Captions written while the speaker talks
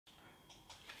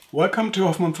Welcome to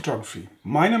Hoffmann-Photography.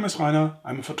 My name is Rainer,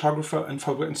 I'm a photographer and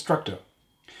photo instructor.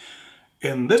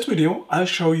 In this video I'll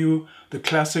show you the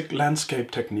classic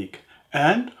landscape technique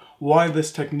and why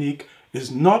this technique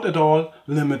is not at all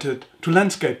limited to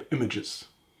landscape images.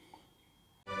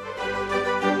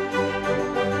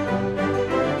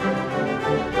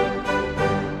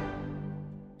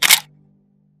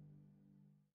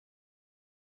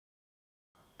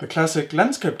 The classic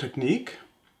landscape technique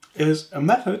is a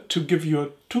method to give your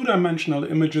two-dimensional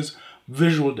images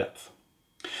visual depth.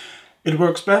 It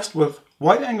works best with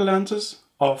wide-angle lenses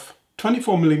of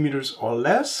 24mm or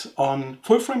less on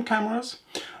full-frame cameras.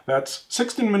 That's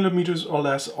 16mm or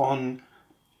less on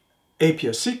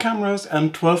APS-C cameras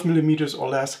and 12mm or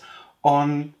less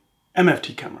on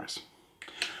MFT cameras.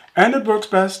 And it works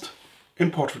best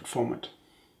in portrait format.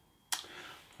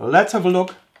 Let's have a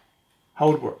look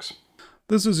how it works.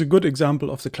 This is a good example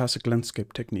of the classic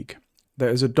landscape technique. There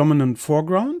is a dominant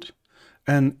foreground,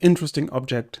 an interesting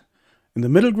object in the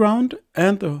middle ground,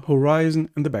 and the horizon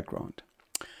in the background.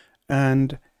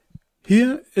 And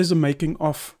here is a making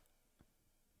of.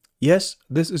 Yes,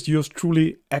 this is yours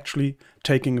truly actually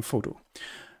taking a photo.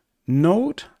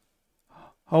 Note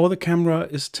how the camera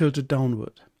is tilted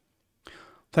downward.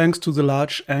 Thanks to the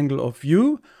large angle of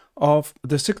view of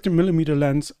the 16mm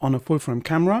lens on a full-frame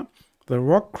camera, the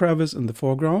rock crevice in the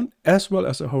foreground, as well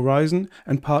as the horizon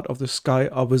and part of the sky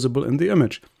are visible in the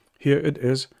image. Here it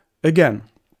is again.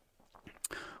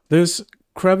 This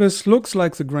crevice looks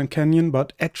like the Grand Canyon,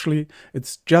 but actually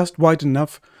it's just wide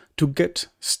enough to get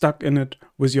stuck in it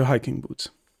with your hiking boots.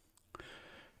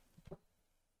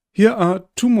 Here are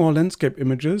two more landscape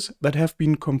images that have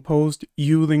been composed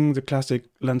using the classic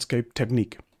landscape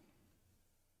technique.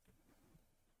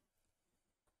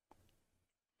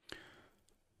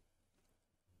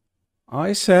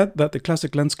 I said that the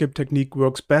classic landscape technique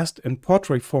works best in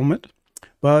portrait format,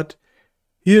 but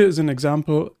here is an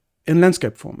example in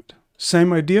landscape format.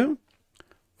 Same idea,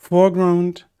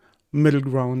 foreground, middle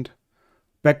ground,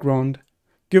 background,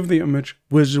 give the image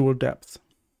visual depth.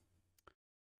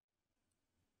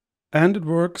 And it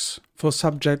works for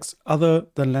subjects other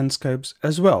than landscapes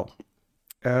as well,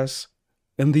 as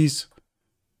in these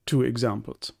two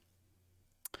examples.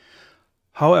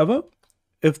 However,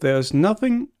 if there is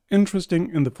nothing interesting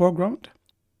in the foreground,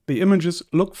 the images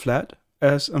look flat,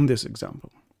 as in this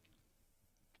example.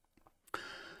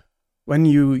 When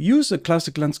you use the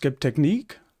classic landscape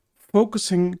technique,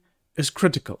 focusing is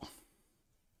critical.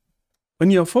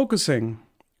 When you're focusing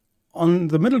on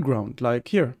the middle ground, like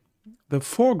here, the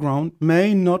foreground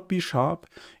may not be sharp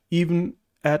even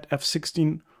at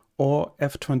f16 or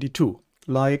f22,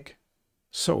 like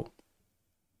so.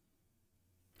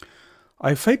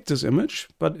 I faked this image,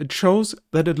 but it shows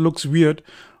that it looks weird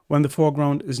when the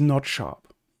foreground is not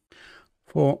sharp.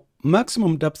 For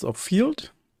maximum depth of field,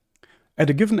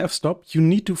 at a given f-stop, you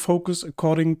need to focus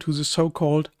according to the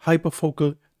so-called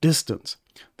hyperfocal distance.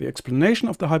 The explanation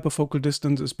of the hyperfocal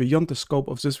distance is beyond the scope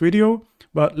of this video,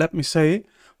 but let me say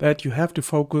that you have to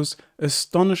focus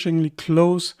astonishingly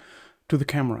close to the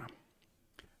camera.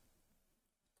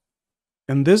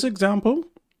 In this example,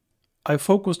 I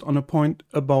focused on a point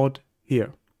about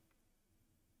here.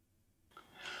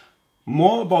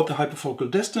 More about the hyperfocal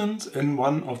distance in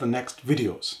one of the next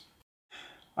videos.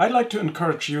 I'd like to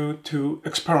encourage you to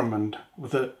experiment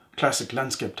with the classic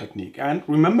landscape technique. And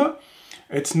remember,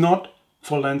 it's not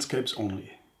for landscapes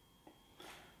only.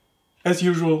 As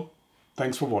usual,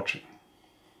 thanks for watching.